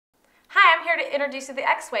here to introduce you to the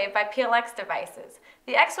XWave by PLX Devices.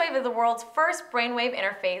 The XWave is the world's first brainwave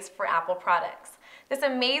interface for Apple products. This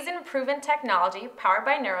amazing proven technology, powered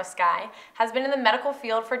by NeuroSky, has been in the medical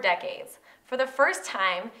field for decades. For the first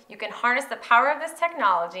time, you can harness the power of this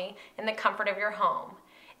technology in the comfort of your home.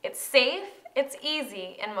 It's safe, it's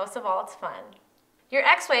easy, and most of all, it's fun. Your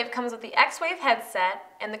XWave comes with the XWave headset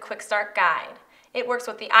and the Quick Start Guide. It works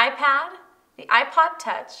with the iPad, the iPod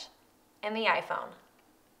Touch, and the iPhone.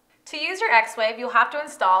 To use your XWave, you'll have to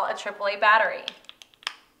install a AAA battery.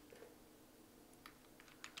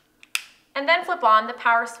 And then flip on the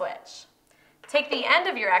power switch. Take the end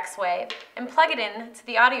of your XWave and plug it in to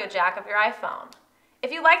the audio jack of your iPhone.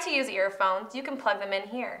 If you like to use earphones, you can plug them in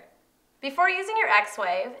here. Before using your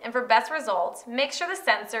XWave, and for best results, make sure the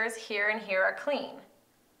sensors here and here are clean.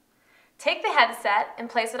 Take the headset and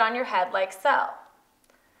place it on your head like so.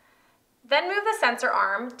 Then move the sensor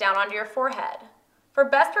arm down onto your forehead. For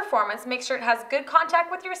best performance, make sure it has good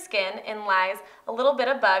contact with your skin and lies a little bit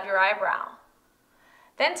above your eyebrow.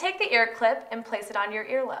 Then take the ear clip and place it on your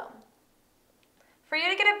earlobe. For you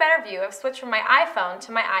to get a better view, I've switched from my iPhone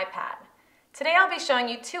to my iPad. Today I'll be showing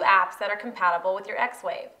you two apps that are compatible with your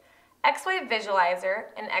XWave: XWave Visualizer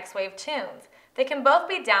and XWave Tunes. They can both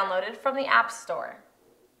be downloaded from the App Store.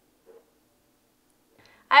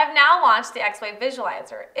 I have now launched the XWave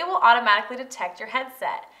Visualizer. It will automatically detect your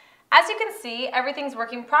headset. As you can see, everything's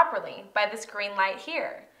working properly by this green light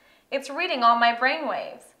here. It's reading all my brain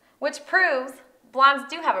waves, which proves blondes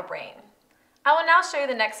do have a brain. I will now show you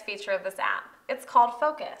the next feature of this app. It's called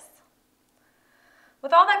Focus.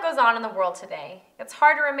 With all that goes on in the world today, it's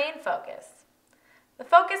hard to remain focused. The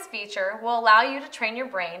Focus feature will allow you to train your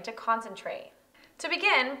brain to concentrate. To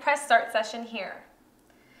begin, press Start Session here.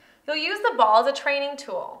 You'll use the ball as a training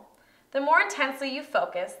tool. The more intensely you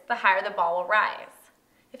focus, the higher the ball will rise.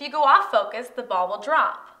 If you go off focus, the ball will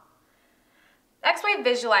drop. XWave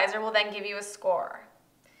Visualizer will then give you a score.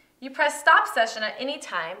 You press Stop Session at any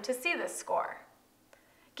time to see this score.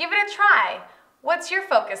 Give it a try. What's your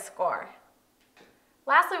focus score?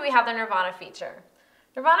 Lastly, we have the Nirvana feature.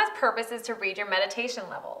 Nirvana's purpose is to read your meditation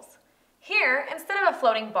levels. Here, instead of a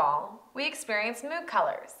floating ball, we experience mood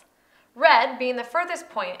colors. Red being the furthest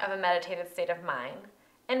point of a meditative state of mind,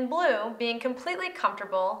 and blue being completely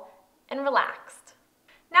comfortable and relaxed.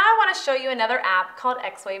 Now I want to show you another app called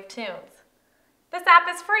XWave Tunes. This app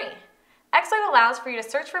is free. XWave allows for you to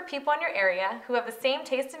search for people in your area who have the same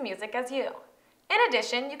taste in music as you. In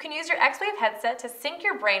addition, you can use your XWave headset to sync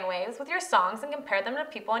your brainwaves with your songs and compare them to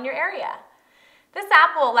people in your area. This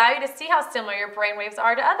app will allow you to see how similar your brainwaves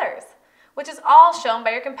are to others, which is all shown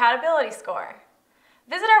by your compatibility score.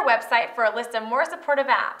 Visit our website for a list of more supportive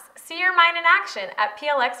apps. See your mind in action at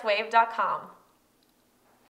plxwave.com.